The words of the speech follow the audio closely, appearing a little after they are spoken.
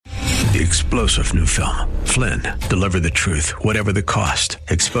The explosive new film, Flynn, deliver the truth, whatever the cost,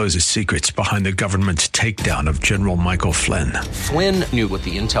 exposes secrets behind the government's takedown of General Michael Flynn. Flynn knew what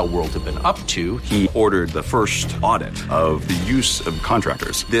the intel world had been up to. He ordered the first audit of the use of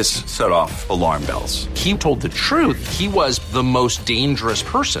contractors. This set off alarm bells. He told the truth. He was the most dangerous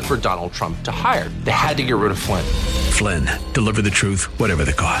person for Donald Trump to hire. They had to get rid of Flynn. Flynn, deliver the truth, whatever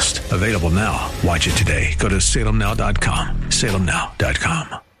the cost. Available now. Watch it today. Go to salemnow.com.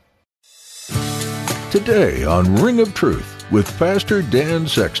 salemnow.com. Today on Ring of Truth with Pastor Dan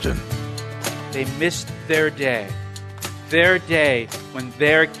Sexton. They missed their day when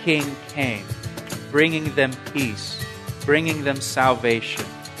their king came, bringing them peace, bringing them salvation.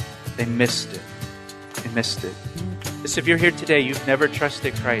 They missed it. They missed it. If you're here today, you've never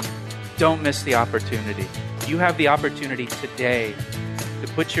trusted Christ, don't miss the opportunity. You have the opportunity today to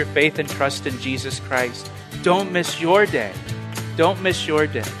put your faith and trust in Jesus Christ. Don't miss your day. Don't miss your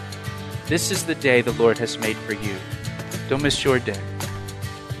day. This is the day the Lord has made for you. Don't miss your day.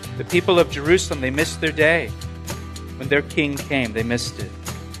 The people of Jerusalem, they missed their day. When their king came, they missed it.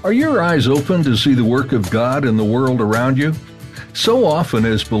 Are your eyes open to see the work of God in the world around you? So often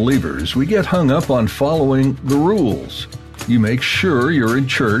as believers, we get hung up on following the rules. You make sure you're in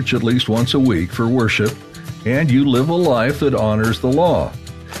church at least once a week for worship, and you live a life that honors the law.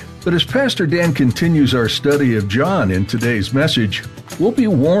 But as Pastor Dan continues our study of John in today's message, we'll be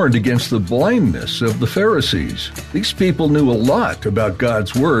warned against the blindness of the Pharisees. These people knew a lot about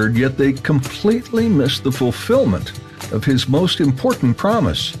God's Word, yet they completely missed the fulfillment of His most important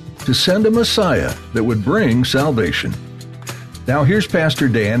promise, to send a Messiah that would bring salvation. Now here's Pastor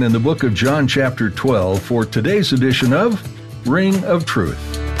Dan in the book of John chapter 12 for today's edition of Ring of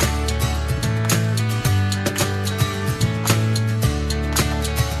Truth.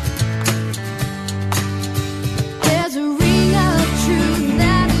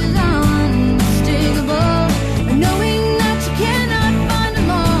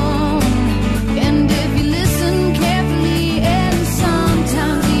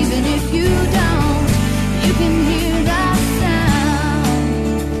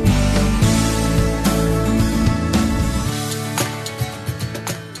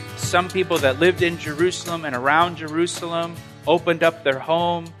 Some people that lived in Jerusalem and around Jerusalem opened up their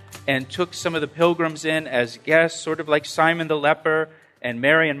home and took some of the pilgrims in as guests, sort of like Simon the leper, and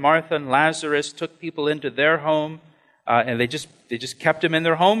Mary and Martha and Lazarus took people into their home, and they just kept them in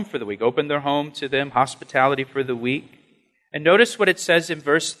their home for the week, opened their home to them, hospitality for the week. And notice what it says in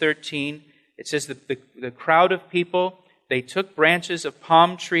verse 13. It says that the crowd of people, they took branches of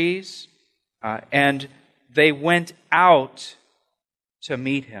palm trees, and they went out to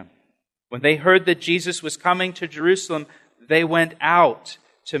meet him. When they heard that Jesus was coming to Jerusalem, they went out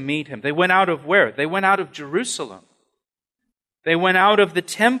to meet him. They went out of where? They went out of Jerusalem. They went out of the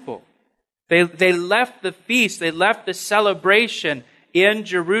temple. They left the feast, they left the celebration in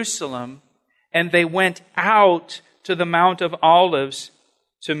Jerusalem, and they went out to the Mount of Olives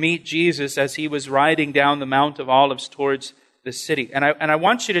to meet Jesus as he was riding down the Mount of Olives towards the city. And I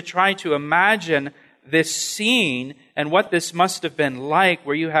want you to try to imagine this scene and what this must have been like,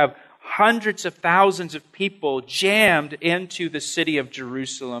 where you have hundreds of thousands of people jammed into the city of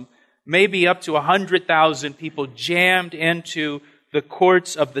Jerusalem, maybe up to 100,000 people jammed into the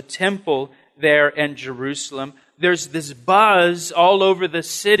courts of the temple there in Jerusalem. There's this buzz all over the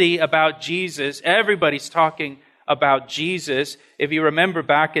city about Jesus. Everybody's talking about Jesus. If you remember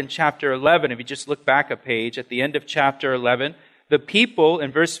back in chapter 11, if you just look back a page, at the end of chapter 11, the people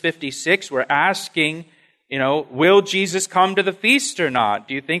in verse 56 were asking, will Jesus come to the feast or not?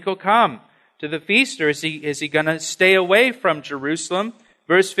 Do you think he'll come to the feast, or is he going to stay away from Jerusalem?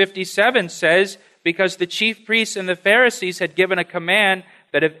 Verse 57 says, because the chief priests and the Pharisees had given a command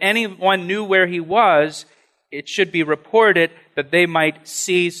that if anyone knew where he was, it should be reported that they might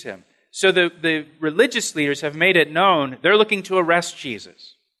seize him. So the religious leaders have made it known they're looking to arrest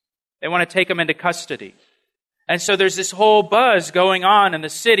Jesus. They want to take him into custody. And so there's this whole buzz going on in the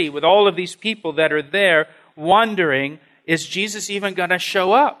city with all of these people that are there wondering, is Jesus even going to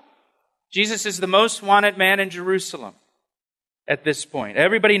show up? Jesus is the most wanted man in Jerusalem at this point.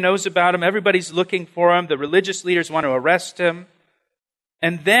 Everybody knows about him. Everybody's looking for him. The religious leaders want to arrest him.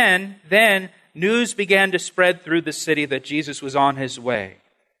 And then news began to spread through the city that Jesus was on his way.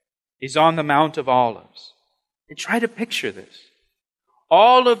 He's on the Mount of Olives. And try to picture this.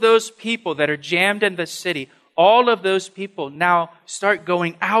 All of those people that are jammed in the city, all of those people now start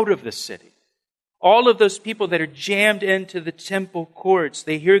going out of the city. All of those people that are jammed into the temple courts,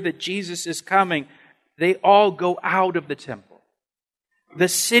 they hear that Jesus is coming. They all go out of the temple. The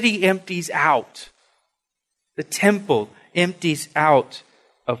city empties out. The temple empties out.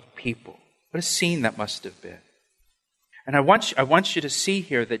 of people. What a scene that must have been. And I want you to see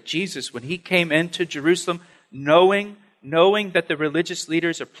here that Jesus, when he came into Jerusalem, knowing that the religious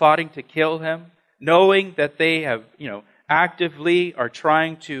leaders are plotting to kill him, knowing that they have, actively are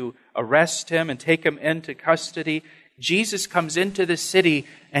trying to arrest him and take him into custody, Jesus comes into the city,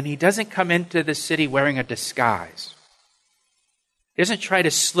 and he doesn't come into the city wearing a disguise. He doesn't try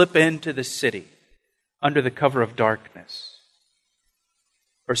to slip into the city under the cover of darkness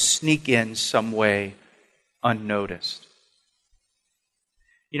or sneak in some way unnoticed.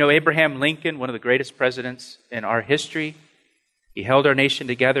 Abraham Lincoln, one of the greatest presidents in our history, he held our nation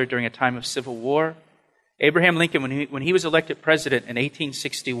together during a time of civil war. Abraham Lincoln, when he was elected president in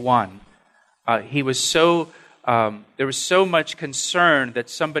 1861, there was so much concern that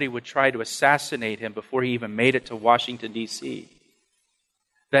somebody would try to assassinate him before he even made it to Washington, D.C.,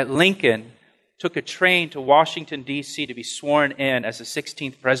 that Lincoln took a train to Washington, D.C. to be sworn in as the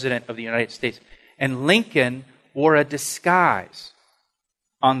 16th president of the United States. And Lincoln wore a disguise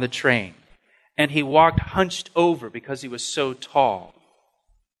on the train. And he walked hunched over because he was so tall.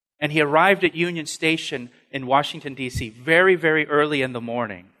 And he arrived at Union Station in Washington, D.C. very, very early in the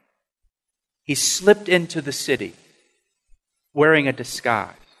morning. He slipped into the city wearing a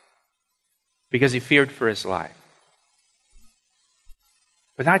disguise because he feared for his life.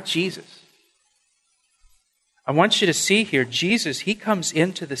 But not Jesus. I want you to see here, Jesus, he comes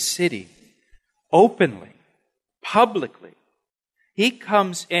into the city openly, publicly. He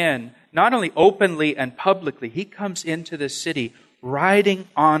comes in, not only openly and publicly, he comes into the city riding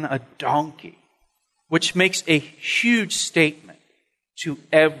on a donkey, which makes a huge statement to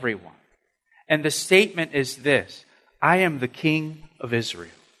everyone. And the statement is this: I am the King of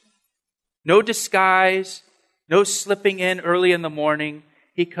Israel. No disguise, no slipping in early in the morning.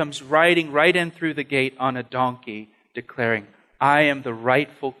 He comes riding right in through the gate on a donkey, declaring, I am the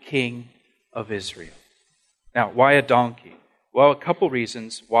rightful King of Israel. Now, why a donkey? Well, a couple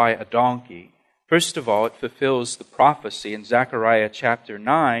reasons why a donkey. First of all, it fulfills the prophecy in Zechariah chapter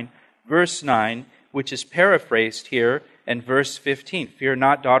 9, verse 9, which is paraphrased here in verse 15. Fear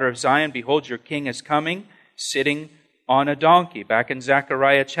not, daughter of Zion, behold, your king is coming, sitting on a donkey. Back in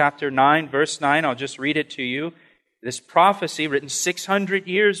Zechariah chapter 9, verse 9, I'll just read it to you. This prophecy, written 600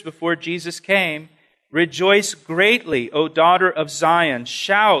 years before Jesus came, rejoice greatly, O daughter of Zion.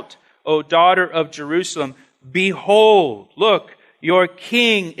 Shout, O daughter of Jerusalem. Behold, look, your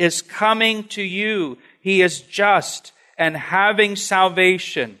king is coming to you. He is just and having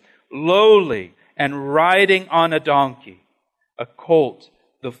salvation, lowly and riding on a donkey, a colt,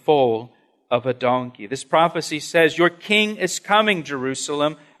 the foal of a donkey. This prophecy says, your king is coming,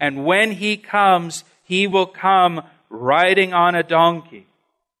 Jerusalem, and when he comes, he will come riding on a donkey.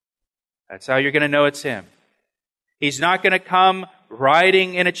 That's how you're going to know it's him. He's not going to come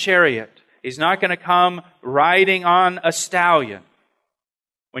riding in a chariot. He's not going to come riding on a stallion.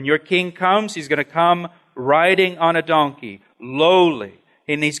 When your king comes, he's going to come riding on a donkey, lowly.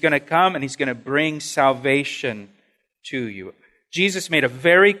 And he's going to come and he's going to bring salvation to you. Jesus made a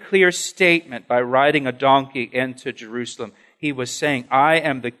very clear statement by riding a donkey into Jerusalem. He was saying, I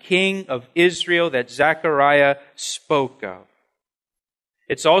am the King of Israel that Zechariah spoke of.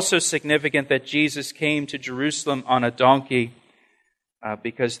 It's also significant that Jesus came to Jerusalem on a donkey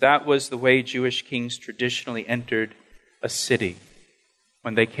because that was the way Jewish kings traditionally entered a city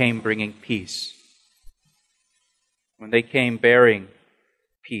when they came bringing peace. When they came bearing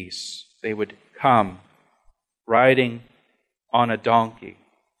peace, they would come riding on a donkey.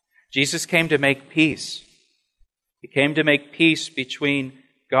 Jesus came to make peace. He came to make peace between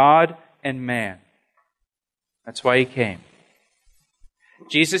God and man. That's why he came.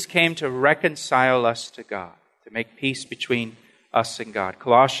 Jesus came to reconcile us to God, to make peace between us and God.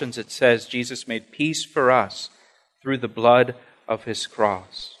 Colossians, it says, Jesus made peace for us through the blood of his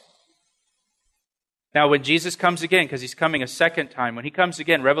cross. Now, when Jesus comes again, because he's coming a second time, when he comes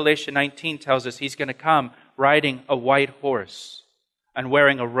again, Revelation 19 tells us he's going to come riding a white horse and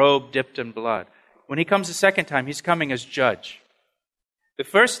wearing a robe dipped in blood. When he comes a second time, he's coming as judge. The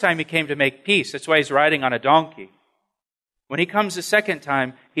first time he came to make peace. That's why he's riding on a donkey. When he comes the second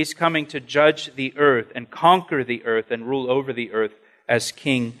time, he's coming to judge the earth and conquer the earth and rule over the earth as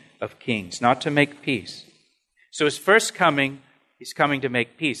King of Kings, not to make peace. So his first coming, he's coming to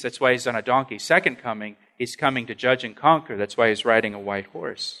make peace. That's why he's on a donkey. Second coming, he's coming to judge and conquer. That's why he's riding a white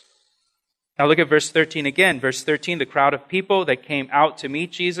horse. Now look at verse 13 again. Verse 13, the crowd of people that came out to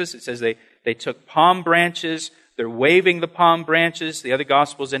meet Jesus, it says they took palm branches. They're waving the palm branches. The other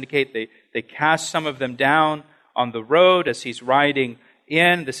Gospels indicate they cast some of them down on the road as he's riding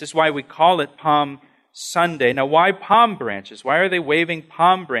in. This is why we call it Palm Sunday. Now, why palm branches? Why are they waving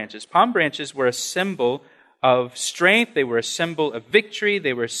palm branches? Palm branches were a symbol of strength. They were a symbol of victory.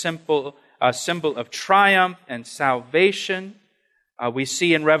 They were a symbol of triumph and salvation. We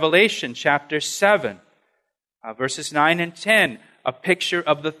see in Revelation chapter 7, verses 9 and 10, a picture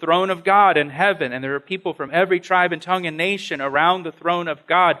of the throne of God in heaven. And there are people from every tribe and tongue and nation around the throne of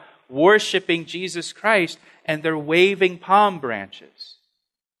God worshiping Jesus Christ, and they're waving palm branches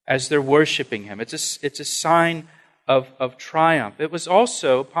as they're worshiping Him. It's a sign of triumph.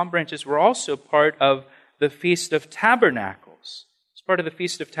 Palm branches were also part of the Feast of Tabernacles. It's part of the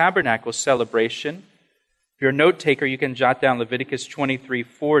Feast of Tabernacles celebration. If you're a note taker, you can jot down Leviticus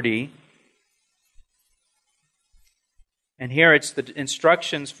 23:40. And here it's the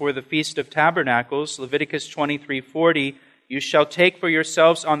instructions for the Feast of Tabernacles, Leviticus 23:40. You shall take for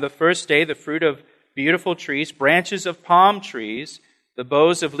yourselves on the first day the fruit of beautiful trees, branches of palm trees, the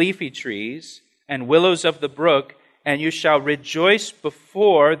boughs of leafy trees, and willows of the brook, and you shall rejoice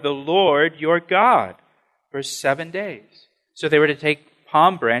before the Lord your God for 7 days. So they were to take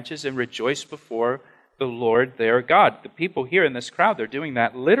palm branches and rejoice before the Lord their God. The people here in this crowd, they're doing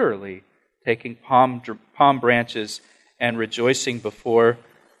that literally, taking palm branches and rejoicing before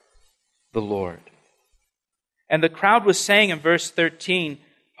the Lord. And the crowd was saying in verse 13,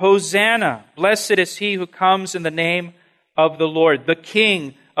 Hosanna, blessed is he who comes in the name of the Lord, the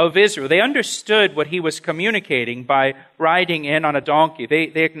King of Israel. They understood what he was communicating by riding in on a donkey.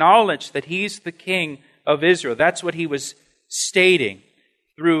 They acknowledged that he's the King of Israel. That's what he was stating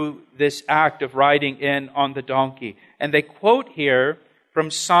through this act of riding in on the donkey. And they quote here from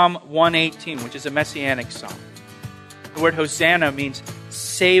Psalm 118, which is a messianic psalm. The word Hosanna means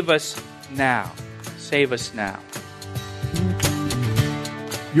save us now. Save us now.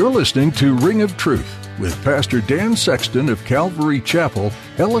 You're listening to Ring of Truth with Pastor Dan Sexton of Calvary Chapel,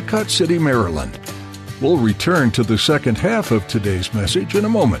 Ellicott City, Maryland. We'll return to the second half of today's message in a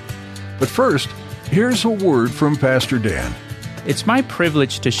moment. But first, here's a word from Pastor Dan. It's my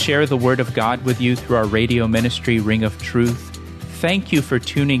privilege to share the Word of God with you through our radio ministry, Ring of Truth. Thank you for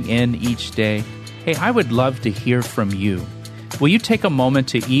tuning in each day. Hey, I would love to hear from you. Will you take a moment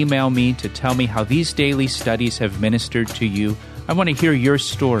to email me to tell me how these daily studies have ministered to you? I want to hear your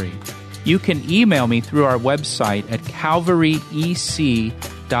story. You can email me through our website at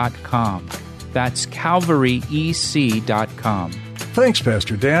calvaryec.com. That's calvaryec.com. Thanks,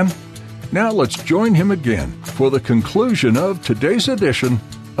 Pastor Dan. Now let's join him again for the conclusion of today's edition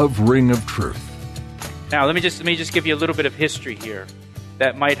of Ring of Truth. Now, let me just give you a little bit of history here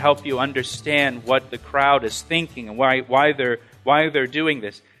that might help you understand what the crowd is thinking and why they're doing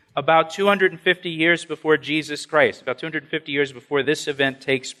this. About 250 years before Jesus Christ, about 250 years before this event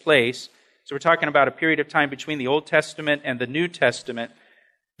takes place, so we're talking about a period of time between the Old Testament and the New Testament,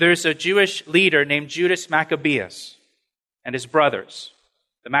 there's a Jewish leader named Judas Maccabeus and his brothers,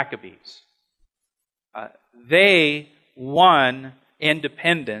 the Maccabees. They won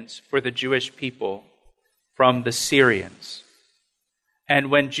independence for the Jewish people from the Syrians. And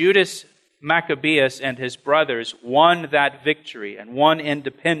when Judas Maccabeus and his brothers won that victory and won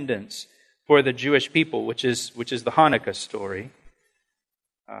independence for the Jewish people, which is the Hanukkah story,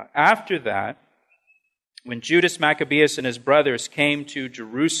 after that, when Judas Maccabeus and his brothers came to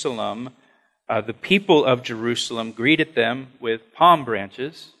Jerusalem, the people of Jerusalem greeted them with palm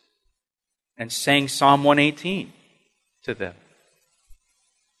branches and sang Psalm 118 to them,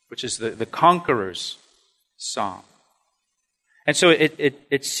 which is the conqueror's psalm. And so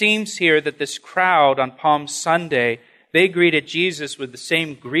it seems here that this crowd on Palm Sunday, they greeted Jesus with the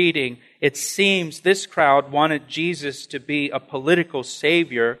same greeting. It seems this crowd wanted Jesus to be a political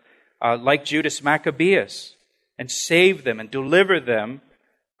savior like Judas Maccabeus and save them and deliver them,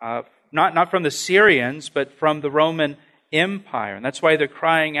 not from the Syrians, but from the Roman Empire. And that's why they're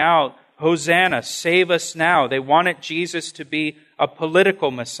crying out, Hosanna, save us now. They wanted Jesus to be a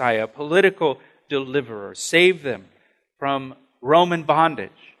political Messiah, a political deliverer, save them from Roman bondage.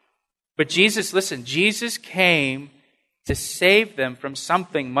 But Jesus came to save them from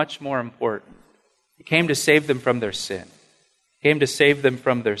something much more important. He came to save them from their sin. He came to save them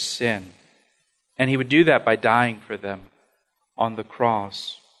from their sin. And he would do that by dying for them on the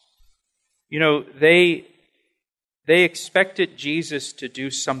cross. You know, they expected Jesus to do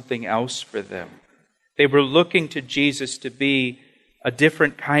something else for them. They were looking to Jesus to be a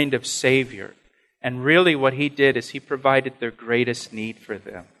different kind of Savior. And really what he did is he provided their greatest need for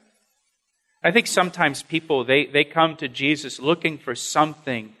them. I think sometimes people, they come to Jesus looking for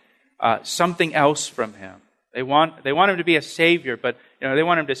something else from him. They want him to be a savior, but they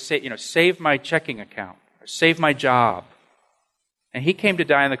want him to say, save my checking account or save my job. And he came to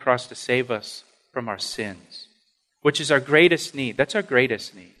die on the cross to save us from our sins, which is our greatest need. That's our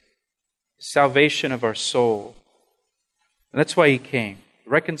greatest need. Salvation of our soul. And that's why he came.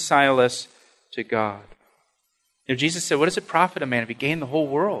 Reconcile us to God. You know, Jesus said, what does it profit a man if he gain the whole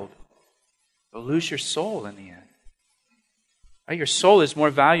world? You'll lose your soul in the end. Right? Your soul is more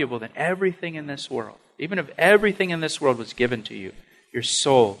valuable than everything in this world. Even if everything in this world was given to you, your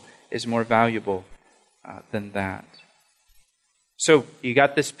soul is more valuable than that. So you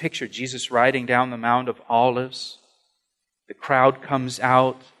got this picture, Jesus riding down the Mount of Olives. The crowd comes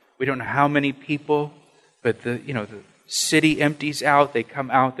out. We don't know how many people, but the city empties out. They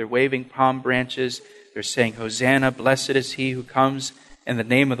come out. They're waving palm branches. They're saying, Hosanna, blessed is he who comes in the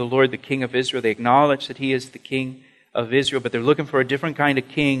name of the Lord, the King of Israel. They acknowledge that he is the King of Israel, but they're looking for a different kind of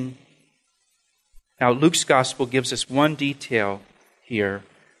king. Now, Luke's gospel gives us one detail here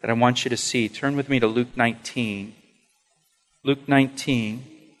that I want you to see. Turn with me to Luke 19. Luke 19,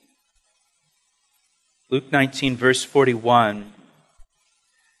 verse 41.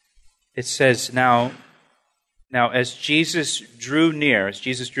 It says, Now as Jesus drew near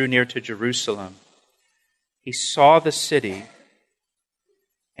to Jerusalem, he saw the city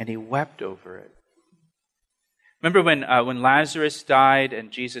and he wept over it. Remember when Lazarus died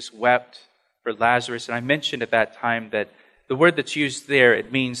and Jesus wept for Lazarus? And I mentioned at that time that the word that's used there,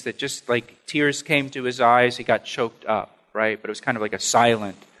 it means that just like tears came to his eyes, he got choked up, right? But it was kind of like a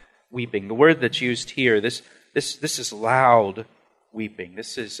silent weeping. The word that's used here, this is loud weeping.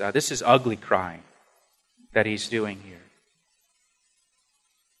 This is ugly crying that he's doing here.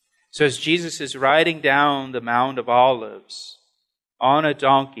 So as Jesus is riding down the Mount of Olives on a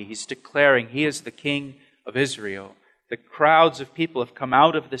donkey, he's declaring he is the King of Israel. The crowds of people have come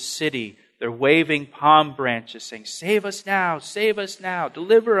out of the city. They're waving palm branches saying, save us now,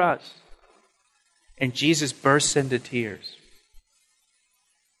 deliver us. And Jesus bursts into tears.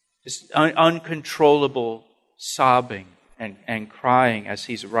 Just uncontrollable sobbing and crying as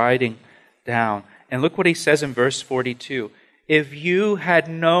he's riding down. And look what he says in verse 42. If you had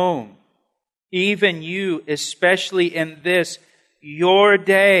known, even you, especially in this, your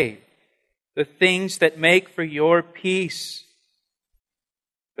day, the things that make for your peace,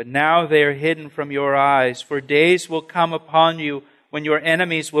 but now they are hidden from your eyes. For days will come upon you when your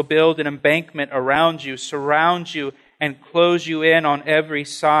enemies will build an embankment around you, surround you, and close you in on every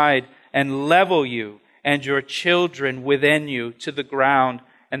side, and level you and your children within you to the ground,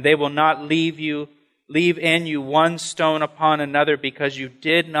 and they will not leave in you one stone upon another, because you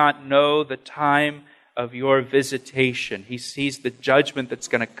did not know the time of your visitation. He sees the judgment that's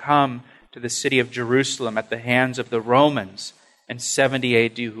going to come to the city of Jerusalem at the hands of the Romans in 70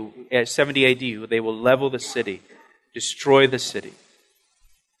 AD, who they will level the city, destroy the city,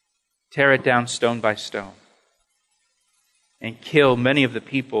 tear it down stone by stone, and kill many of the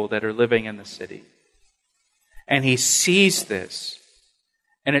people that are living in the city. And he sees this.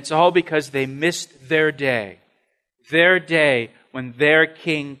 And it's all because they missed their day when their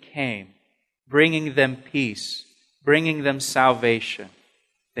king came, bringing them peace, bringing them salvation.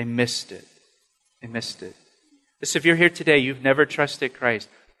 They missed it. Listen, if you're here today, you've never trusted Christ,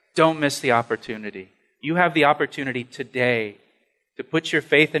 don't miss the opportunity. You have the opportunity today to put your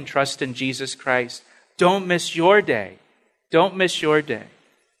faith and trust in Jesus Christ. Don't miss your day. Don't miss your day.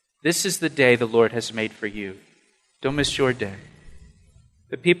 This is the day the Lord has made for you. Don't miss your day.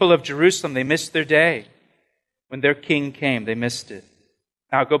 The people of Jerusalem, they missed their day. When their king came, they missed it.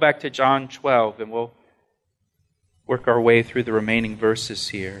 Now go back to John 12, and we'll work our way through the remaining verses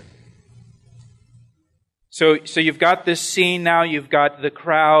here. So you've got this scene now. You've got the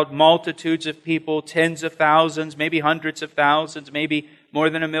crowd, multitudes of people, tens of thousands, maybe hundreds of thousands, maybe more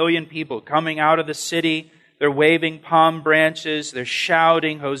than 1 million people coming out of the city. They're waving palm branches. They're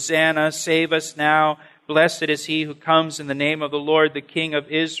shouting, Hosanna, save us now. Blessed is he who comes in the name of the Lord, the King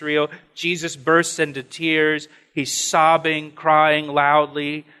of Israel. Jesus bursts into tears. He's sobbing, crying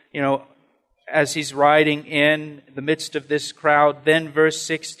loudly, as he's riding in the midst of this crowd. Then verse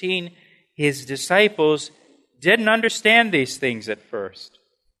 16, his disciples didn't understand these things at first.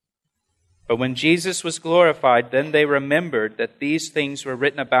 But when Jesus was glorified, then they remembered that these things were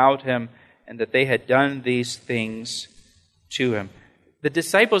written about him and that they had done these things to him. The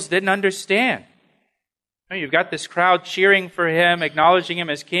disciples didn't understand. You've got this crowd cheering for him, acknowledging him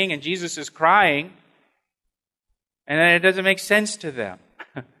as king, and Jesus is crying. And it doesn't make sense to them.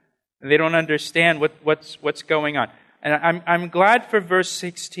 They don't understand what's going on. And I'm glad for verse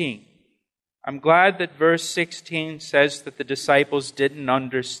 16. I'm glad that verse 16 says that the disciples didn't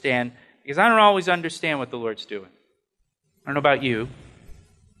understand, because I don't always understand what the Lord's doing. I don't know about you,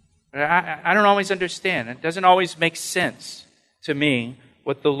 but I don't always understand. It doesn't always make sense to me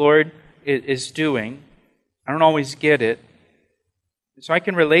what the Lord is doing. I don't always get it. So I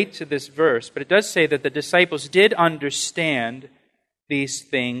can relate to this verse, but it does say that the disciples did understand these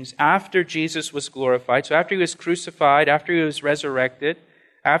things after Jesus was glorified. So after he was crucified, after he was resurrected,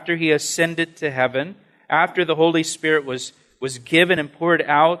 after he ascended to heaven, after the Holy Spirit was given and poured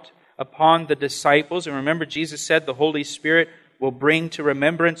out upon the disciples. And remember, Jesus said the Holy Spirit will bring to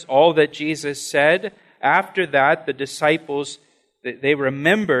remembrance all that Jesus said. After that, the disciples, they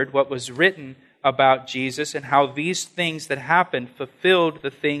remembered what was written about Jesus and how these things that happened fulfilled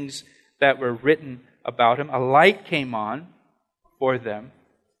the things that were written about him. A light came on for them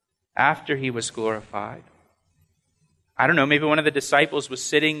after he was glorified. I don't know, maybe one of the disciples was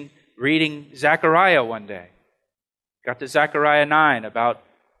sitting reading Zechariah one day. Got to Zechariah 9 about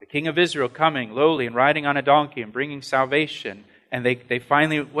the king of Israel coming lowly and riding on a donkey and bringing salvation. And they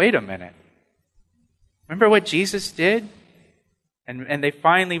finally, wait a minute. Remember what Jesus did? And they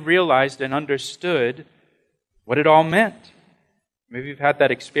finally realized and understood what it all meant. Maybe you've had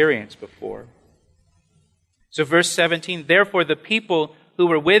that experience before. So verse 17, therefore the people who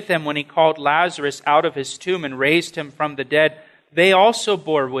were with him when he called Lazarus out of his tomb and raised him from the dead, they also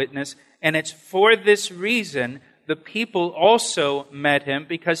bore witness. And it's for this reason the people also met him,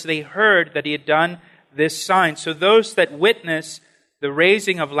 because they heard that he had done this sign. So those that witness the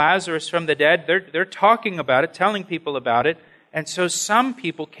raising of Lazarus from the dead, they're talking about it, telling people about it. And so some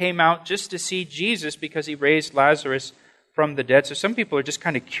people came out just to see Jesus because he raised Lazarus from the dead. So some people are just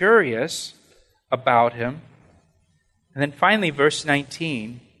kind of curious about him. And then finally, verse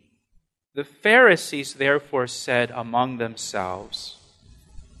 19, the Pharisees therefore said among themselves,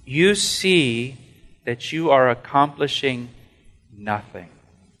 you see that you are accomplishing nothing.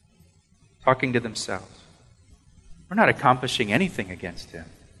 Talking to themselves. We're not accomplishing anything against him.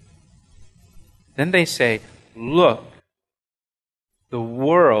 Then they say, look, the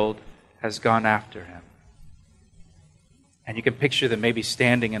world has gone after him. And you can picture them maybe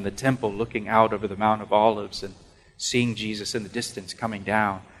standing in the temple looking out over the Mount of Olives and seeing Jesus in the distance coming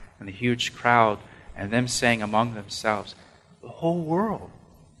down and the huge crowd, and them saying among themselves, the whole world.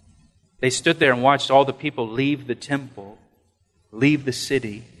 They stood there and watched all the people leave the temple, leave the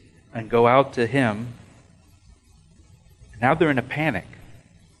city, and go out to him. Now they're in a panic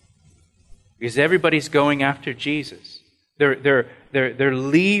because everybody's going after Jesus. They're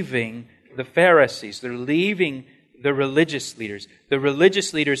leaving the Pharisees. They're leaving the religious leaders. The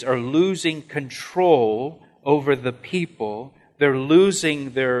religious leaders are losing control over the people. They're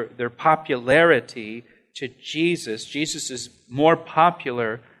losing their popularity to Jesus. Jesus is more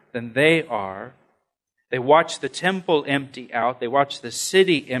popular than they are. They watch the temple empty out. They watch the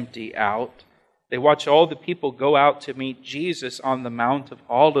city empty out. They watch all the people go out to meet Jesus on the Mount of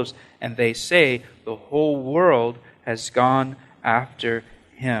Olives, and they say the whole world has gone after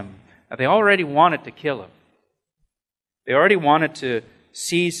him. Now, they already wanted to kill him. They already wanted to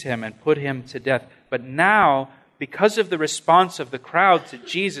seize him and put him to death. But now, because of the response of the crowd to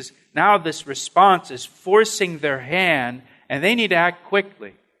Jesus, now this response is forcing their hand, and they need to act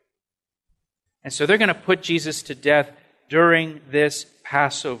quickly. And so they're going to put Jesus to death during this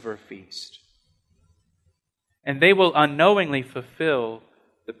Passover feast. And they will unknowingly fulfill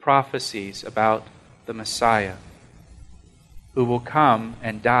the prophecies about the Messiah, who will come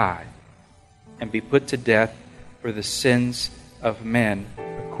and die and be put to death for the sins of men,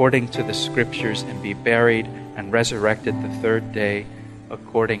 according to the Scriptures, and be buried and resurrected the third day,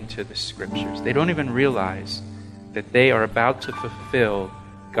 according to the Scriptures. They don't even realize that they are about to fulfill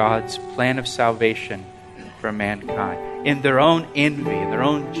God's plan of salvation for mankind. In their own envy, in their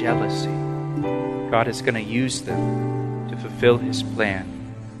own jealousy, God is going to use them to fulfill his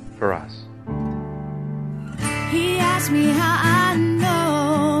plan for us. He asked me how I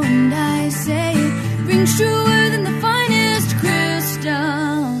know, and I say it rings truer than the finest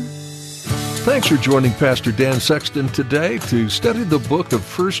crystal. Thanks for joining Pastor Dan Sexton today to study the book of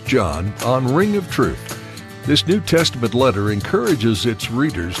 1 John on Ring of Truth. This New Testament letter encourages its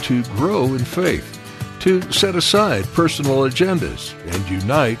readers to grow in faith, to set aside personal agendas, and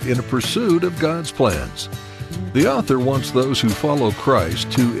unite in a pursuit of God's plans. The author wants those who follow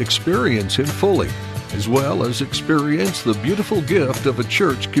Christ to experience him fully, as well as experience the beautiful gift of a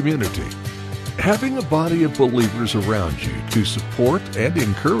church community. Having a body of believers around you to support and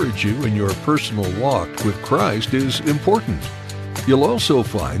encourage you in your personal walk with Christ is important. You'll also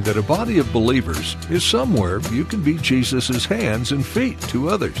find that a body of believers is somewhere you can be Jesus' hands and feet to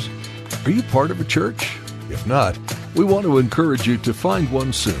others. Are you part of a church? If not, we want to encourage you to find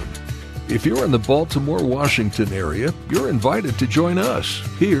one soon. If you're in the Baltimore, Washington area, you're invited to join us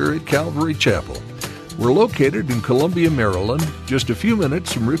here at Calvary Chapel. We're located in Columbia, Maryland, just a few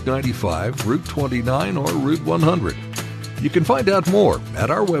minutes from Route 95, Route 29, or Route 100. You can find out more at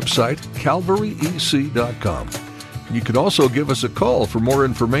our website, calvaryec.com. You can also give us a call for more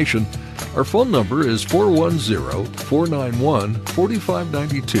information. Our phone number is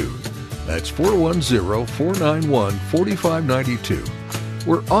 410-491-4592. That's 410-491-4592.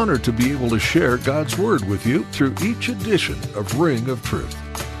 We're honored to be able to share God's Word with you through each edition of Ring of Truth.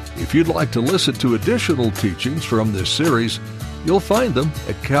 If you'd like to listen to additional teachings from this series, you'll find them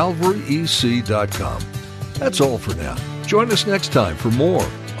at calvaryec.com. That's all for now. Join us next time for more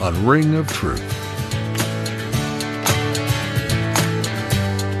on Ring of Truth.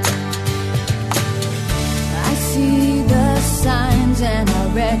 I see the signs and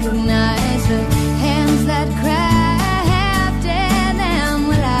I recognize